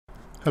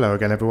Hello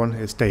again everyone,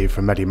 it's Dave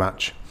from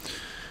MediMatch.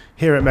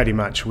 Here at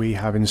MediMatch we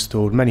have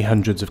installed many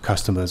hundreds of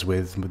customers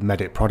with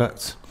Medit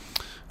products,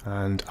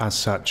 and as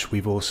such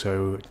we've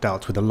also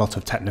dealt with a lot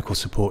of technical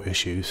support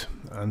issues.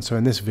 And so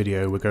in this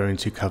video we're going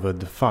to cover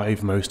the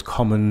 5 most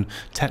common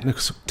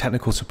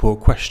technical support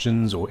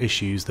questions or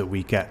issues that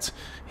we get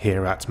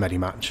here at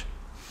MediMatch.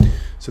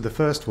 So the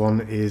first one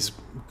is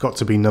got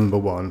to be number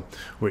 1,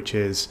 which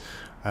is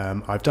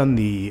I've done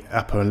the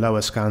upper and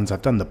lower scans,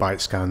 I've done the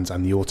bite scans,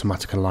 and the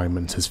automatic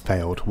alignment has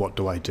failed. What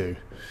do I do?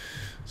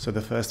 So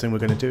the first thing we're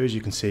going to do is,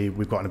 you can see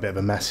we've got a bit of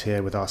a mess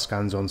here with our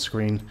scans on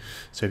screen.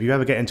 So if you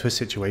ever get into a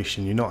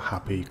situation you're not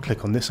happy,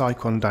 click on this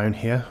icon down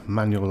here,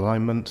 manual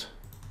alignment.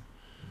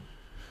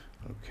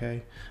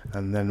 Okay,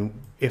 and then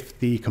if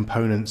the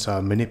components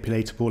are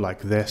manipulatable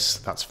like this,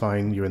 that's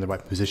fine, you're in the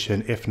right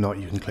position. If not,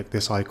 you can click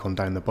this icon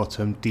down the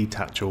bottom,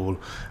 detach all,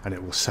 and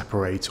it will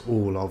separate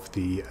all of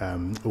the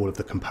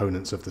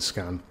components of the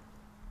scan.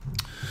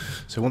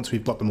 So once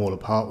we've got them all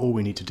apart, all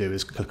we need to do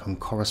is click on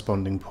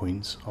corresponding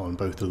points on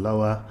both the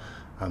lower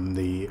and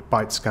the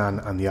bite scan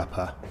and the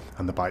upper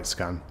and the bite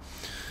scan.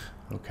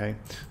 Okay,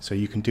 so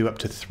you can do up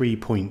to 3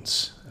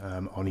 points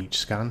on each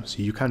scan.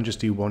 So you can just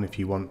do 1 if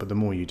you want, but the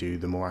more you do,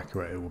 the more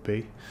accurate it will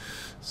be.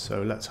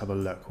 So let's have a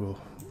look.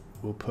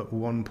 We'll put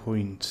 1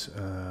 point.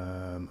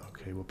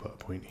 Okay, we'll put a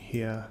point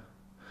here.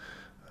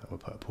 We'll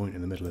put a point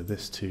in the middle of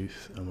this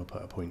tooth, and we'll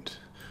put a point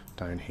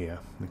down here.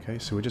 Okay,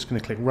 so we're just going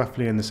to click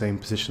roughly in the same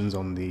positions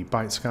on the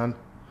bite scan,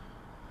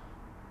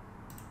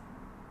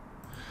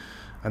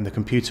 and the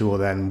computer will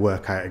then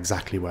work out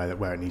exactly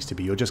where it needs to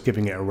be. You're just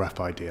giving it a rough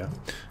idea,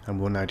 and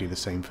we'll now do the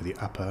same for the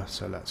upper.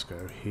 So let's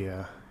go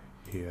here,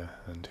 here,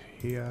 and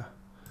here.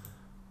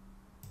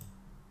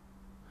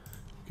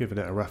 Given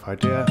it a rough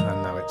idea,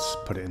 and now it's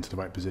put it into the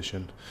right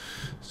position.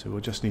 So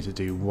we'll just need to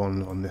do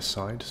 1 on this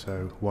side,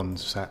 so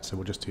 1's set, so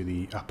we'll just do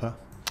the upper.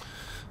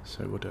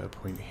 So we'll do a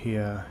point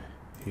here,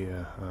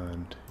 here,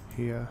 and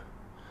here,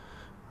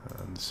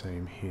 and the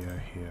same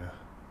here, here,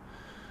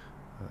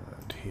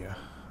 and here,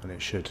 and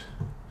it should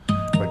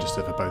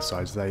register for both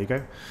sides. There you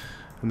go.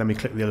 And then we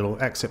click the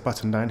little exit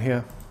button down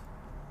here,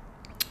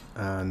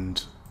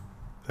 and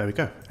there we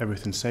go,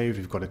 everything's saved.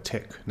 We've got a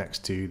tick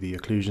next to the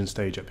occlusion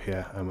stage up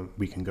here, and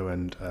we can go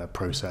and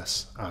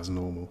process as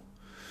normal.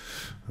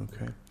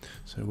 Okay,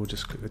 so we'll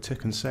just click the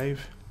tick and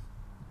save,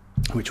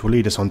 which will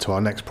lead us on to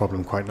our next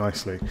problem quite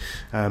nicely.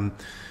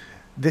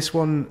 This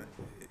one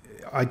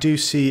I do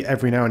see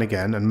every now and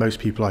again, and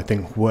most people I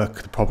think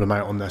work the problem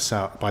out on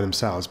by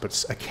themselves,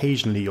 but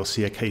occasionally you'll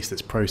see a case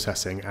that's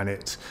processing and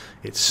it's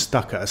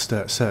stuck at a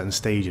certain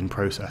stage in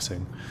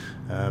processing.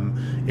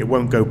 It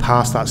won't go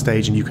past that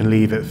stage, and you can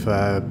leave it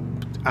for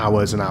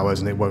hours and hours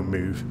and it won't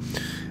move.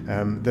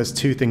 There's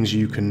 2 things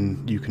you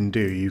can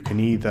do. You can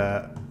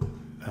either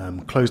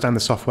close down the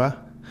software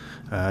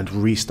and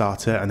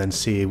restart it, and then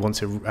see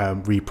once it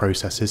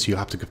reprocesses. So you'll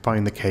have to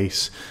find the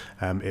case.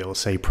 It'll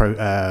say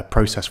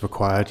process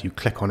required. You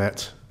click on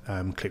it,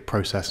 click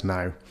process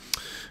now,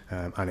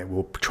 and it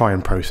will try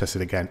and process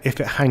it again. If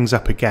it hangs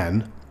up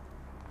again,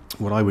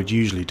 what I would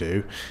usually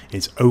do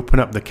is open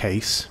up the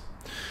case,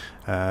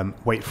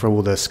 wait for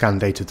all the scan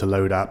data to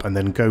load up, and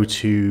then go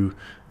to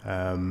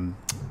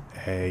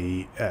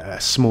a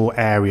small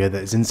area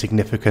that is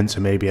insignificant, so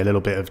maybe a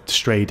little bit of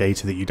stray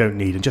data that you don't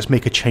need, and just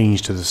make a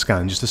change to the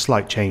scan, just a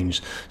slight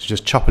change. So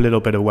just chop a little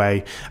bit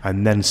away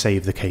and then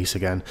save the case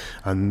again,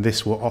 and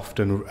this will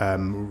often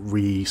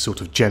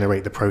sort of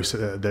generate the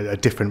process, a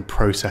different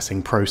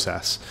processing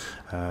process,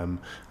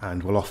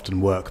 and will often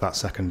work that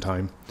second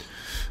time.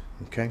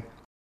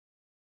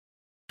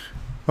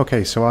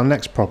 Okay, so our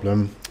next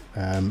problem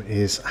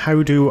is,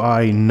 how do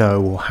I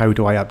know, or how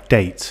do I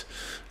update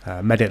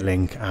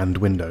Mediclink and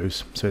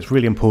Windows? So it's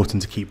really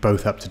important to keep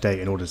both up to date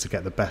in order to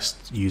get the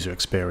best user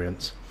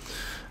experience.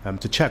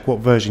 To check what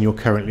version you're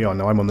currently on,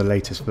 now I'm on the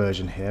latest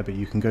version here, but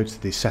you can go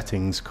to the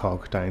settings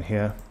cog down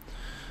here.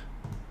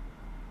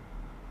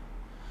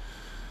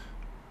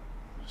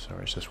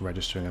 Sorry, it's just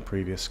registering a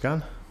previous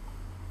scan.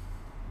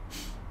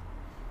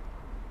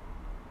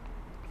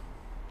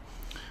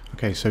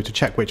 Okay, so to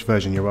check which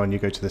version you're on, you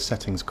go to the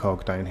settings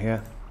cog down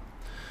here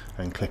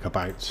and click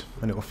about,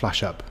 and it will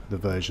flash up the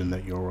version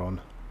that you're on.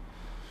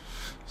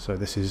 So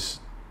this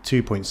is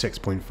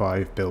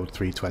 2.6.5 build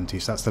 320,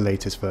 so that's the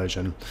latest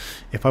version.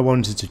 If I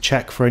wanted to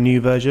check for a new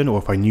version, or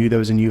if I knew there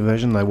was a new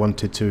version and I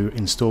wanted to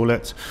install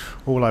it,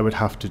 all I would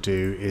have to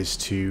do is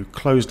to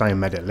close down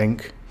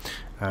Mediclink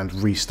and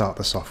restart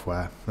the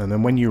software. And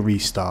then when you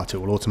restart, it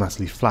will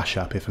automatically flash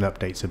up if an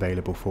update's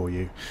available for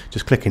you.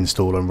 Just click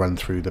install and run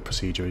through the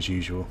procedure as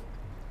usual.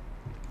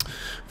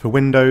 For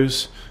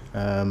Windows,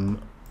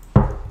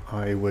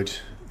 I would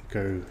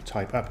go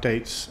type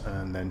updates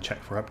and then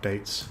check for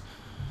updates.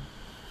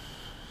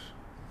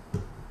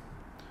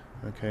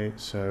 Okay,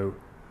 so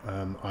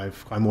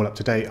I'm all up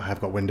to date. I have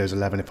got Windows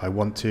 11 if I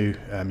want to.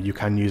 You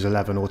can use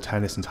 11 or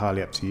 10, it's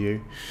entirely up to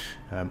you,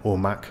 or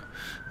Mac.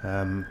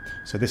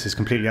 So this is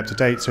completely up to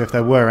date. So if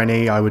there were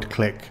any, I would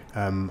click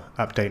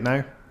update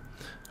now,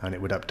 and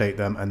it would update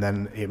them, and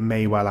then it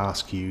may well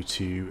ask you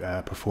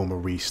to perform a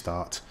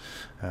restart.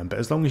 But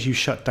as long as you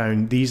shut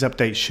down, these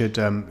updates should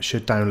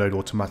download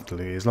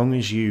automatically as long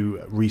as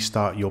you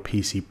restart your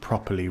PC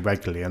properly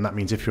regularly. And that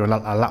means if you're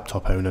a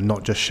laptop owner,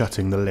 not just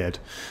shutting the lid,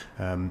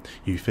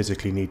 you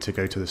physically need to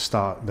go to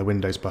the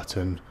Windows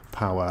button,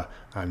 power,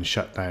 and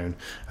shut down.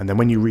 And then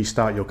when you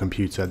restart your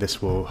computer,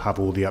 this will have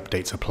all the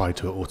updates applied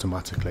to it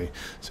automatically.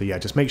 So yeah,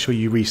 just make sure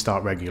you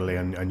restart regularly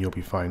and you'll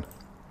be fine.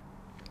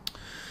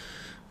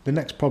 The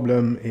next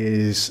problem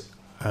is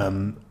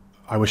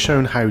I was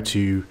shown how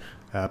to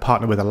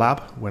partner with a lab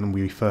when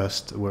we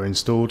first were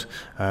installed.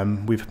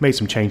 We've made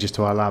some changes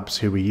to our labs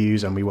who we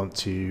use, and we want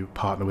to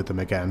partner with them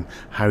again.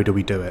 How do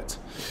we do it?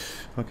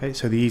 Okay,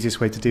 so the easiest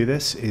way to do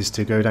this is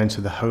to go down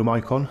to the home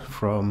icon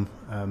from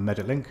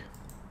Mediclink,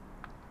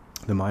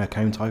 the My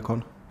Account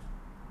icon.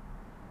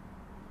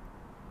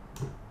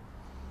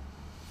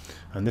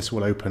 And this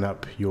will open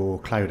up your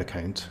cloud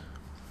account.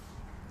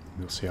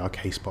 You'll see our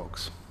case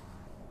box.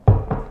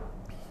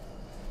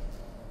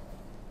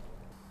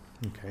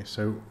 Okay,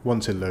 so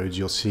once it loads,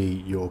 you'll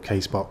see your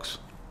case box,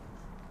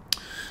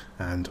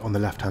 and on the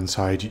left hand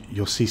side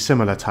you'll see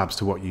similar tabs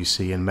to what you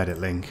see in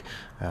Mediclink,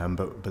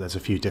 but there's a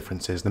few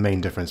differences. The main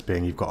difference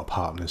being you've got a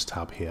partners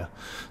tab here.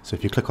 So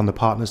if you click on the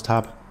partners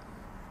tab,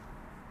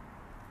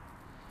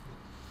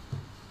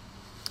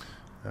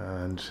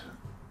 and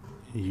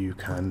you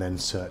can then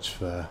search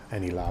for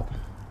any lab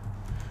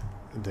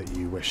that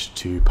you wish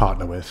to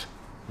partner with.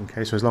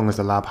 Okay, so as long as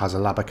the lab has a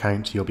lab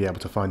account, you'll be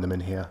able to find them in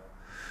here.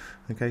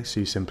 Okay, so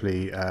you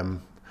simply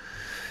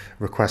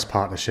request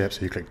partnership,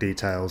 so you click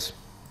details,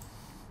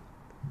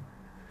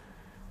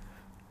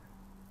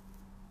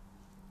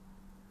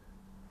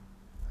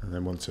 and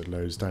then once it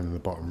loads, down in the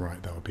bottom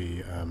right there will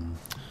be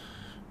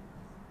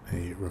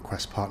a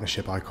request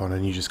partnership icon,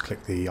 and you just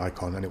click the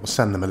icon and it will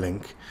send them a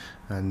link.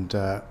 And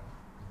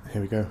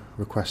here we go,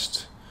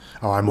 request.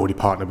 Oh, I'm already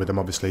partnered with them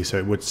obviously, so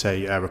it would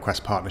say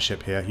request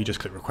partnership here. You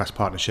just click request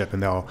partnership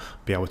and they'll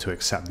be able to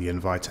accept the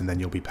invite, and then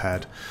you'll be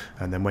paired.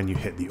 And then when you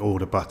hit the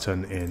order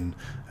button in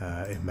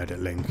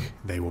Mediclink,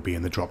 they will be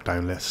in the drop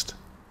down list.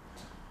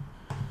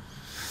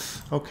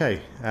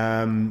 Okay,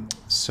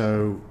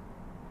 so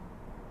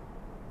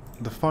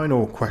the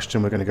final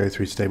question we're going to go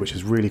through today, which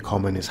is really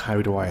common, is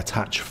how do I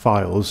attach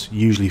files,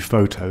 usually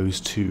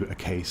photos, to a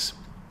case?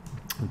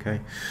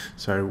 Okay,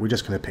 so we're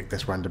just going to pick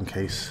this random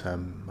case.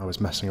 I was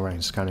messing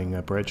around scanning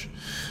a bridge,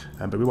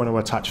 but we want to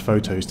attach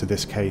photos to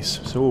this case.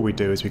 So all we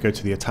do is we go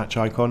to the attach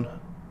icon,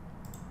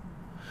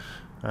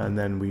 and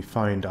then we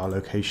find our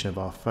location of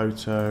our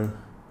photo,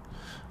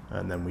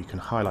 and then we can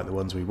highlight the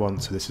ones we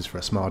want. So this is for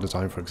a smile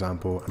design, for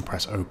example, and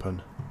press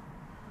open.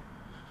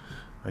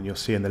 And you'll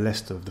see in the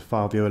list of the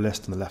file viewer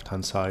list on the left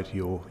hand side,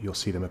 you'll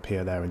see them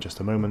appear there in just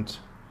a moment.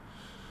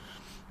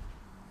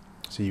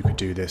 So you could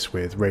do this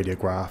with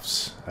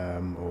radiographs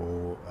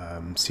or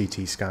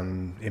CT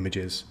scan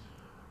images.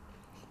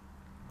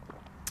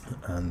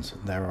 And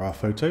there are our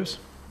photos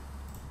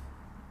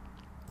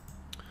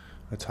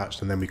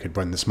attached, and then we could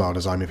run the smile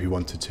design if we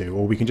wanted to,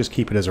 or we can just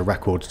keep it as a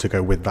record to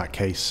go with that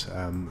case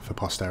for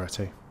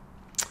posterity.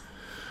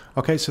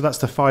 Okay, so that's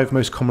the 5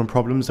 most common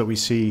problems that we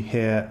see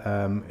here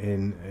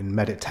in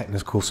Medit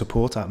technical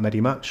support at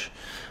MediMatch.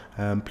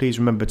 Please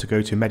remember to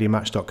go to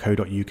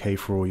medimatch.co.uk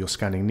for all your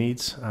scanning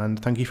needs, and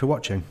thank you for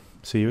watching.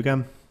 See you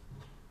again.